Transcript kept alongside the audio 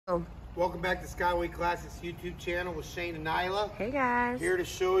Welcome back to Skyway Classics YouTube channel with Shane and Nyla. Hey guys. Here to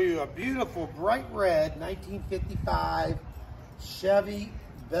show you a beautiful bright red 1955 Chevy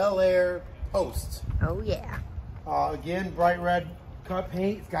Bel Air Post. Oh yeah. Again, bright red cut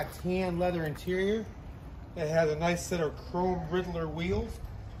paint. It's got tan leather interior. It has a nice set of chrome Riddler wheels.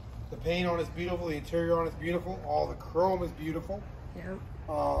 The paint on it's beautiful. The interior on it's beautiful. All the chrome is beautiful. Yep.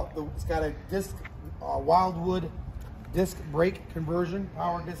 It's got a disc Wildwood disc brake conversion,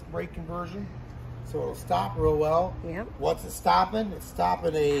 power disc brake conversion, so it'll stop real well. Yep. What's it stopping? It's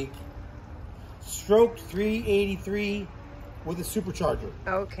stopping a stroked 383 with a supercharger.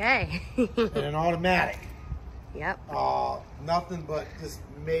 Okay. And an automatic. Yep. Nothing but just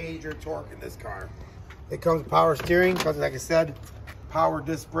major torque in this car. It comes with power steering, because like I said, power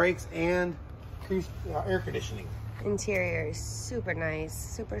disc brakes and cruise air conditioning. Interior is super nice,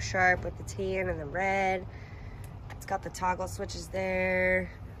 super sharp with the tan and the red. It's got the toggle switches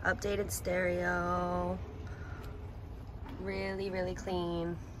there, updated stereo, really, really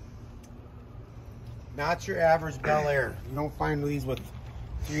clean. Not your average Bel Air. You don't find these with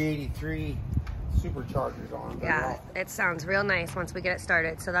 383 superchargers on them. Yeah, it sounds real nice once we get it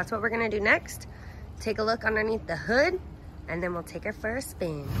started. So that's what we're gonna do next. Take a look underneath the hood, and then we'll take it for a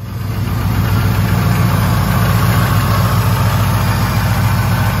spin.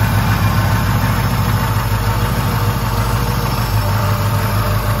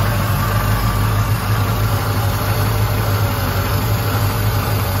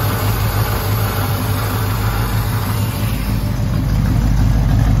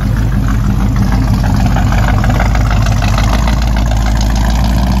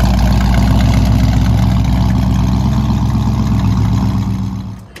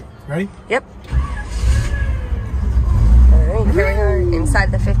 Ready? Yep. All right, here we are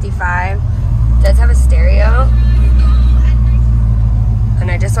inside the 55. It does have a stereo. And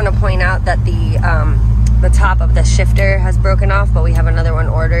I just want to point out that the top of the shifter has broken off, but we have another one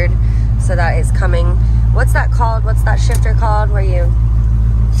ordered. So that is coming. What's that called? What's that shifter called where you...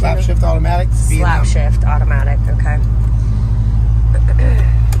 Slap shift automatic. Slap shift automatic, okay.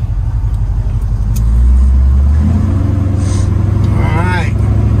 Alright.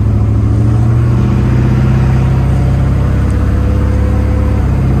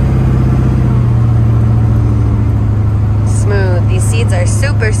 Smooth. These seats are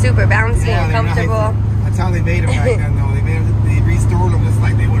super, super bouncy and comfortable. Nice. That's how they made them back then, though. They restored them just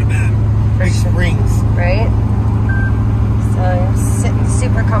like they would have been. Big springs. Right? So you're sitting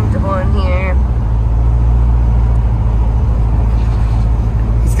super comfortable in here.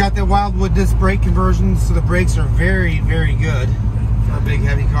 It's got the Wildwood disc brake conversion, so the brakes are very, very good for a big,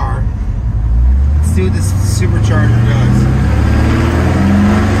 heavy car. Let's see what this supercharger does.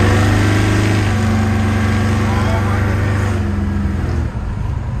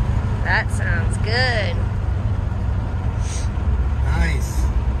 That sounds good. Nice.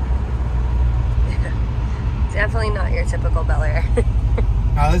 Definitely not your typical Bel Air.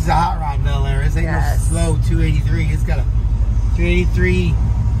 Now this is a hot rod Bel Air. This ain't no slow 283. It's got a 283.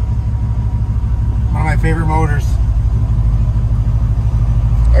 One of my favorite motors.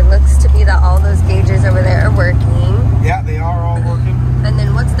 It looks to be that all those gauges over there are working. Yeah, they are all working. And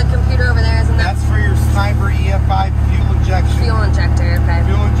then what's the computer over there? Isn't that? That's for your Sniper EFI fuel injection. Fuel injector, okay.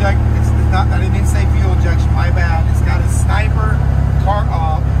 Fuel inject. It's not. I didn't say fuel injection. My bad. It's got a Sniper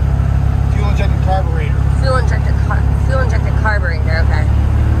fuel injected carburetor. Fuel injected carburetor, okay.